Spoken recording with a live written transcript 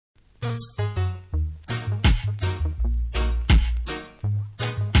Hey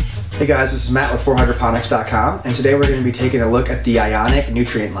guys, this is Matt with hydroponics.com, and today we're going to be taking a look at the Ionic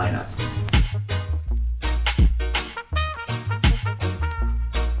nutrient lineup.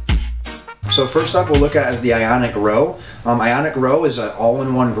 So first up we'll look at is the Ionic Grow. Ionic Grow is an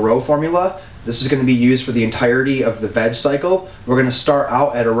all-in-one grow formula. This is going to be used for the entirety of the veg cycle. We're going to start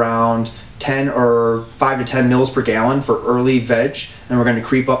out at around 10 or 5 to 10 mils per gallon for early veg, and we're going to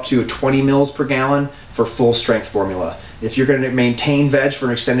creep up to 20 mils per gallon for full strength formula. If you're going to maintain veg for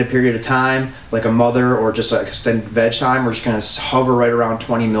an extended period of time, like a mother or just an extended veg time, we're just going to hover right around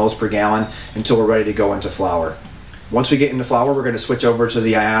 20 mils per gallon until we're ready to go into flower. Once we get into flower, we're going to switch over to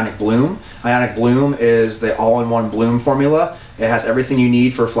the Ionic Bloom. Ionic Bloom is the all-in-one bloom formula. It has everything you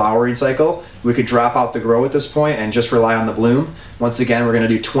need for a flowering cycle. We could drop out the grow at this point and just rely on the bloom. Once again, we're going to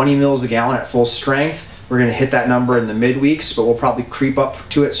do 20 mils a gallon at full strength. We're going to hit that number in the midweeks, but we'll probably creep up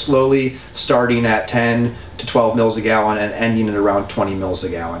to it slowly, starting at 10 to 12 mils a gallon and ending at around 20 mils a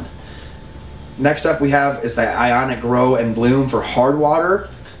gallon. Next up we have is the Ionic Grow and Bloom for hardwater.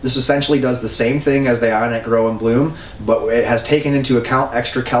 This essentially does the same thing as the Ionic Grow and Bloom, but it has taken into account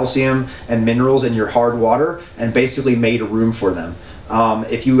extra calcium and minerals in your hard water and basically made room for them.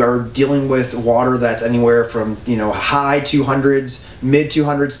 If you are dealing with water that's anywhere from high 200s, mid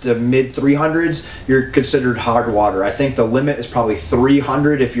 200s to mid 300s, you're considered hard water. I think the limit is probably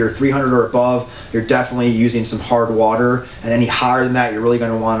 300. If you're 300 or above, you're definitely using some hard water, and any higher than that, you're really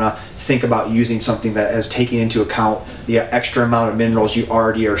going to want to think about using something that has taken into account the extra amount of minerals you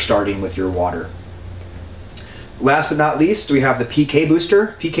already are starting with your water. Last but not least, we have the PK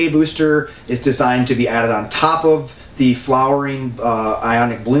Booster. PK Booster is designed to be added on top of the flowering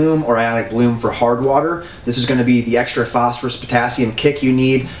Ionic Bloom or Ionic Bloom for hard water. This is going to be the extra phosphorus potassium kick you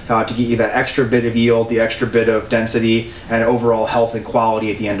need to get you that extra bit of yield, the extra bit of density, and overall health and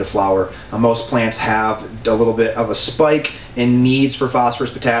quality at the end of flower. Most plants have a little bit of a spike in needs for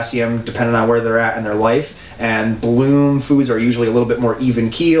phosphorus potassium depending on where they're at in their life, and bloom foods are usually a little bit more even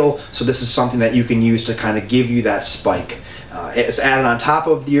keel, so this is something that you can use to kind of give you that spike. It's added on top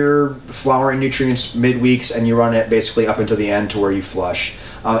of your flowering nutrients midweeks, and you run it basically up until the end to where you flush.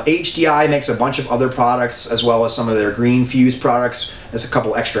 HDI makes a bunch of other products as well as some of their green fuse products. There's a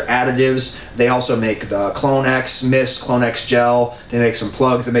couple extra additives. They also make the Clone X Mist, Clone X Gel. They make some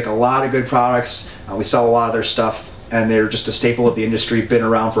plugs. They make a lot of good products. We sell a lot of their stuff, and they're just a staple of the industry, been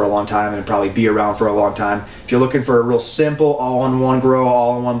around for a long time and probably be around for a long time. If you're looking for a real simple all-in-one grow,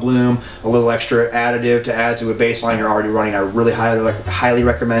 all-in-one bloom, a little extra additive to add to a baseline you're already running, I really highly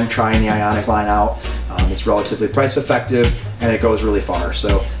recommend trying the Ionic line out. It's relatively price effective and it goes really far.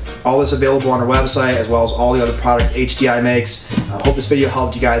 So all this available on our website as well as all the other products HDI makes. I hope this video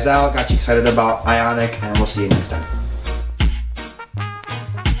helped you guys out, got you excited about Ionic, and we'll see you next time.